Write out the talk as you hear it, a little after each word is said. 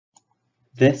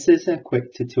This is a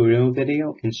quick tutorial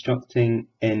video instructing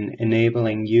in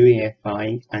enabling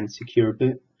UEFI and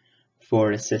SecureBoot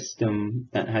for a system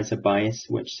that has a BIOS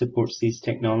which supports these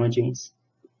technologies.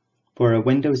 For a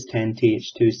Windows 10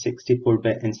 TH2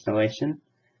 64-bit installation,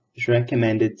 it's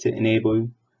recommended to enable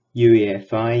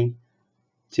UEFI,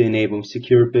 to enable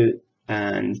SecureBoot,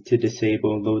 and to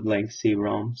disable load legacy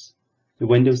ROMs. The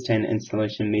Windows 10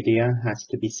 installation media has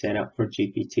to be set up for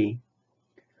GPT.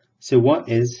 So what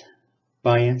is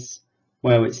BIOS?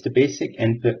 Well, it's the basic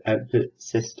input-output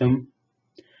system.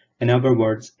 In other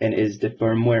words, it is the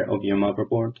firmware of your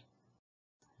motherboard.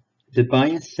 The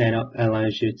BIOS setup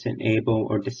allows you to enable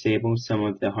or disable some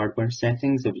of the hardware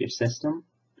settings of your system,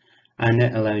 and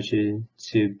it allows you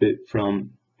to boot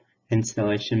from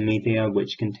installation media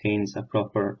which contains a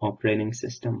proper operating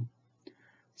system.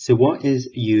 So what is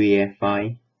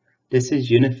UEFI? This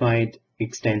is Unified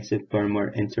Extensive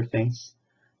Firmware Interface.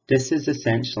 This is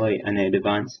essentially an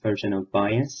advanced version of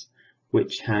BIOS,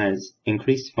 which has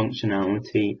increased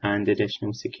functionality and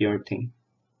additional security.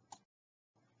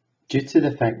 Due to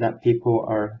the fact that people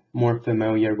are more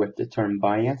familiar with the term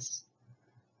BIOS,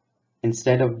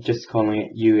 instead of just calling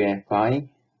it UEFI,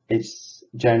 it's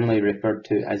generally referred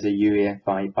to as a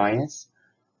UEFI BIOS,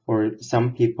 or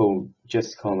some people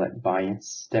just call it BIOS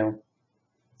still.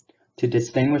 To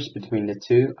distinguish between the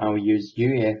two, I'll use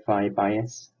UEFI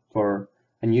BIOS for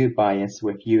a new BIOS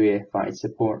with UEFI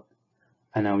support,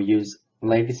 and I'll use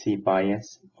legacy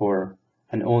BIOS for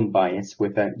an old BIOS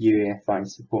without UEFI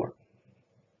support.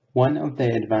 One of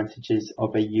the advantages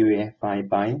of a UEFI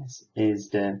BIOS is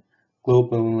the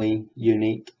Globally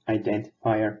Unique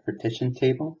Identifier Partition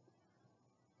Table,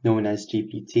 known as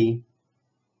GPT.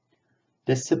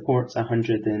 This supports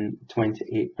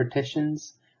 128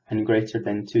 partitions and greater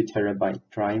than 2 TB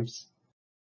drives.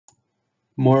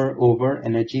 Moreover,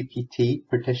 in a GPT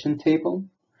partition table,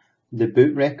 the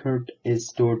boot record is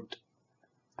stored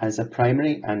as a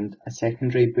primary and a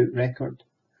secondary boot record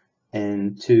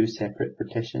in 2 separate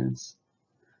partitions.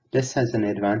 This has an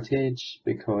advantage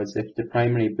because if the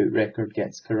primary boot record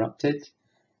gets corrupted,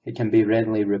 it can be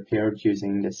readily repaired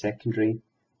using the secondary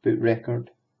boot record.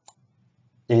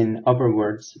 In other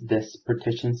words, this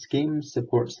partition scheme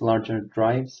supports larger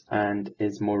drives and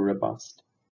is more robust.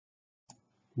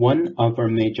 One other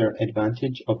major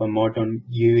advantage of a modern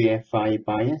UEFI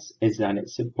BIOS is that it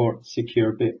supports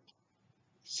SecureBoot.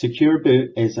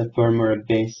 SecureBoot is a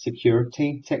firmware-based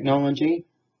security technology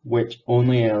which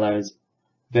only allows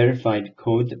verified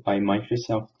code by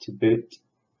Microsoft to boot.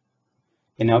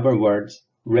 In other words,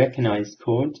 recognized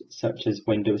code such as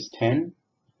Windows 10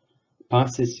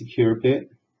 passes SecureBoot,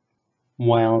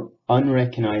 while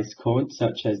unrecognized code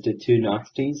such as the two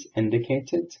nasties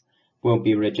indicated will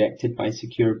be rejected by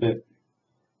SecureBoot.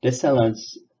 This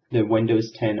allows the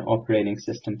Windows 10 operating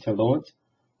system to load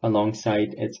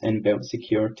alongside its inbuilt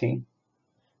security,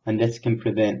 and this can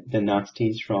prevent the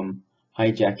nasties from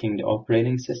hijacking the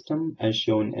operating system as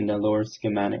shown in the lower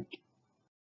schematic.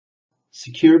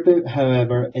 SecureBoot,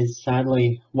 however, is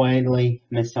sadly widely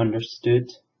misunderstood.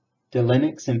 The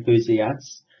Linux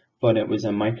enthusiasts thought it was a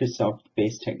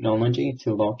Microsoft-based technology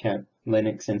to lock out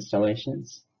Linux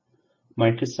installations.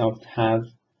 Microsoft have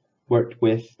worked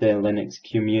with the Linux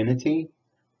community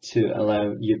to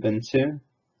allow Ubuntu,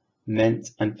 Mint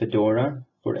and Fedora,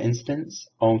 for instance,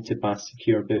 all to pass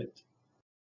SecureBoot.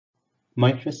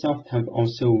 Microsoft have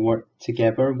also worked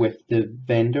together with the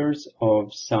vendors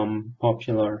of some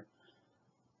popular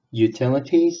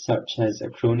utilities such as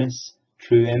Acronis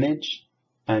TrueImage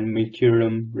and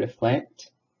Mercurium Reflect,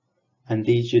 and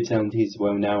these utilities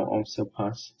will now also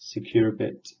pass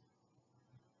SecureBoot.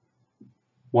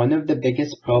 One of the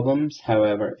biggest problems,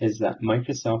 however, is that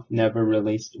Microsoft never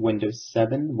released Windows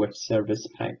 7 with Service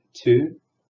Pack 2.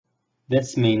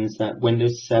 This means that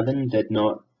Windows 7 did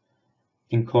not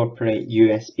incorporate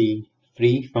USB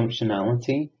 3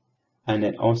 functionality, and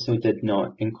it also did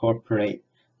not incorporate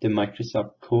the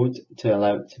Microsoft code to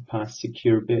allow it to pass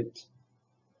SecureBoot.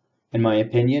 In my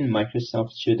opinion,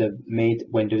 Microsoft should have made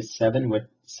Windows 7 with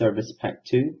Service Pack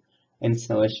 2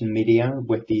 installation media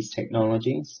with these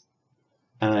technologies,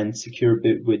 and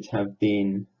SecureBoot would have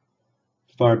been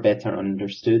far better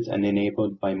understood and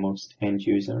enabled by most end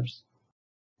users.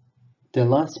 The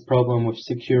last problem with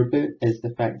SecureBoot is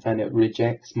the fact that it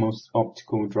rejects most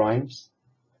optical drives.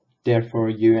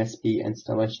 Therefore, USB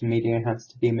installation media has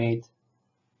to be made,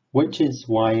 which is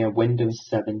why a Windows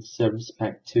 7 Service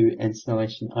Pack 2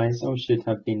 installation ISO should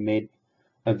have been made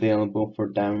available for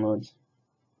download.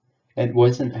 It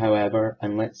wasn't, however,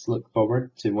 and let's look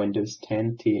forward to Windows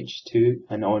 10 TH2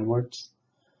 and onwards.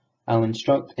 I'll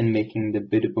instruct in making the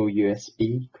bootable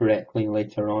USB correctly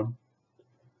later on.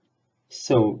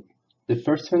 So the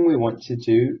first thing we want to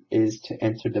do is to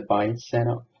enter the BIOS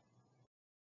setup.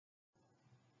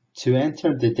 To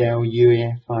enter the Dell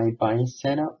UEFI BIOS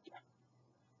setup,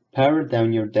 power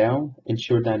down your Dell,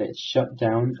 ensure that it's shut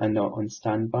down and not on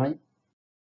standby.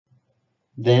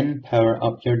 Then power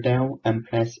up your Dell and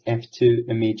press F2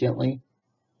 immediately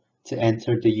to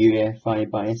enter the UEFI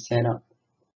BIOS setup.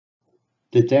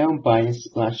 The Dell BIOS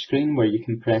splash screen where you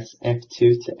can press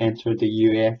F2 to enter the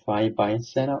UEFI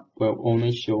BIOS setup will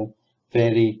only show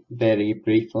very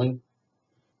briefly.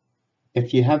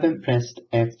 If you haven't pressed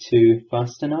F2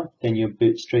 fast enough, then you'll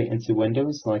boot straight into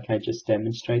Windows like I just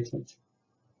demonstrated.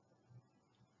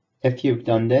 If you've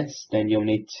done this, then you'll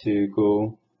need to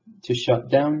go to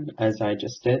shutdown as I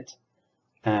just did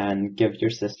and give your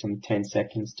system 10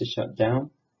 seconds to shut down.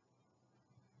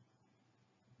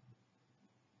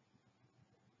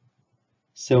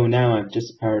 So now I've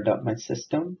just powered up my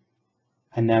system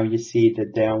and now you see the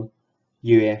Dell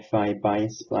UEFI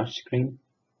BIOS splash screen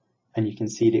and you can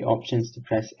see the options to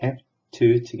press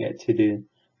F2 to get to the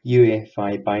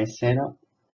UEFI BIOS setup,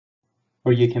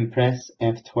 or you can press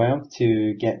F12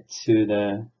 to get to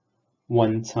the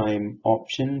one-time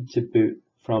option to boot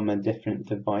from a different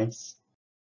device.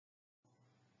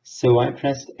 So I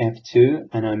pressed F2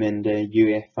 and I'm in the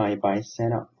UEFI BIOS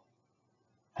setup.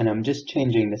 And I'm just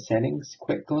changing the settings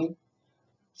quickly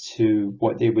to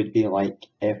what they would be like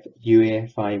if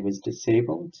UEFI was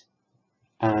disabled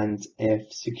and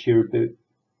if SecureBoot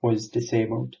was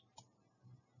disabled.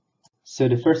 So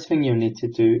the first thing you'll need to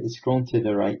do is scroll to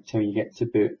the right till you get to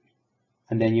boot,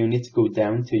 and then you'll need to go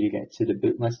down till you get to the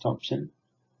boot list option,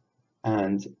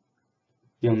 and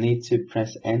you'll need to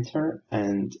press enter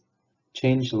and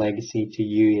change legacy to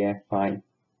UEFI.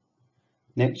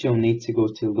 Next you'll need to go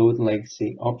to load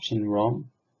legacy option ROM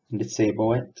and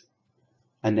disable it,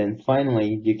 and then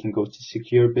finally you can go to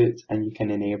SecureBoot and you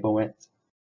can enable it.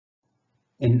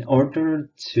 In order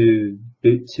to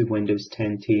boot to Windows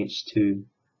 10 TH2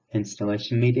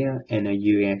 installation media in a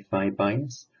UEFI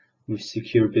BIOS with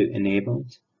SecureBoot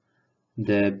enabled,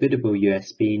 the bootable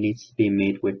USB needs to be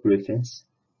made with Rufus.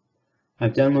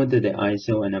 I've downloaded the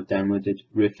ISO and I've downloaded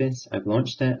Rufus. I've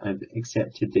launched it, I've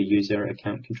accepted the user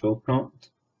account control prompt,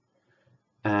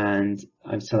 and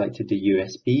I've selected the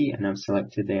USB and I've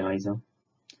selected the ISO.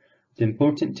 The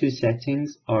important two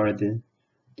settings are the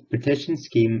partition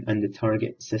scheme and the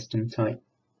target system type.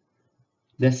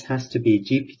 This has to be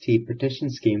GPT partition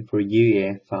scheme for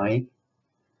UEFI,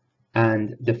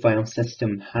 and the file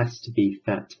system has to be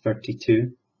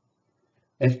FAT32.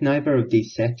 If neither of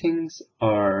these settings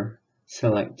are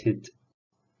selected,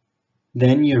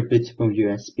 then your bootable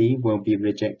USB will be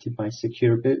rejected by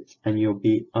SecureBoot and you'll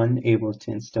be unable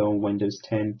to install Windows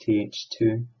 10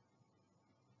 TH2.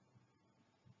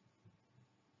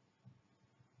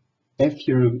 If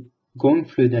you're going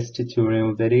through this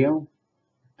tutorial video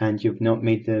and you've not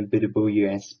made the bootable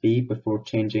USB before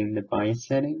changing the BIOS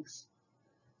settings,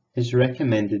 it's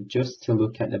recommended just to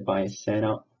look at the BIOS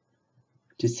setup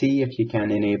to see if you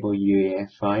can enable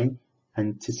UEFI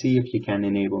and to see if you can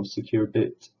enable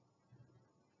SecureBoot.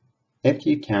 If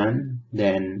you can,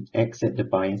 then exit the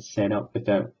BIOS setup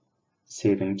without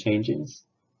saving changes.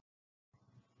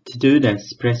 To do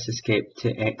this, press Escape to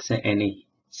exit any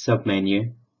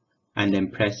submenu, and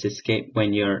then press Escape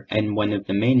when you're in one of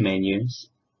the main menus,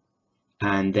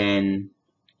 and then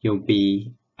you'll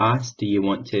be asked, do you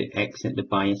want to exit the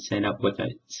BIOS setup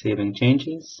without saving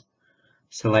changes?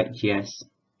 Select yes,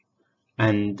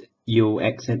 and you'll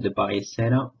exit the BIOS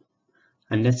setup,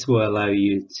 and this will allow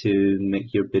you to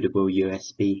make your bootable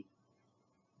USB.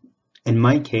 In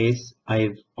my case,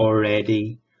 I've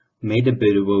already made a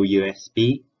bootable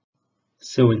USB,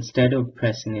 so instead of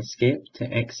pressing Escape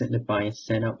to exit the BIOS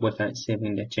setup without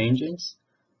saving the changes,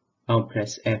 I'll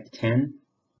press F10,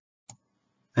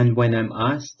 and when I'm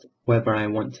asked whether I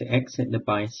want to exit the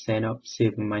BIOS setup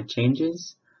saving my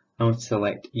changes, I'll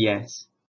select yes.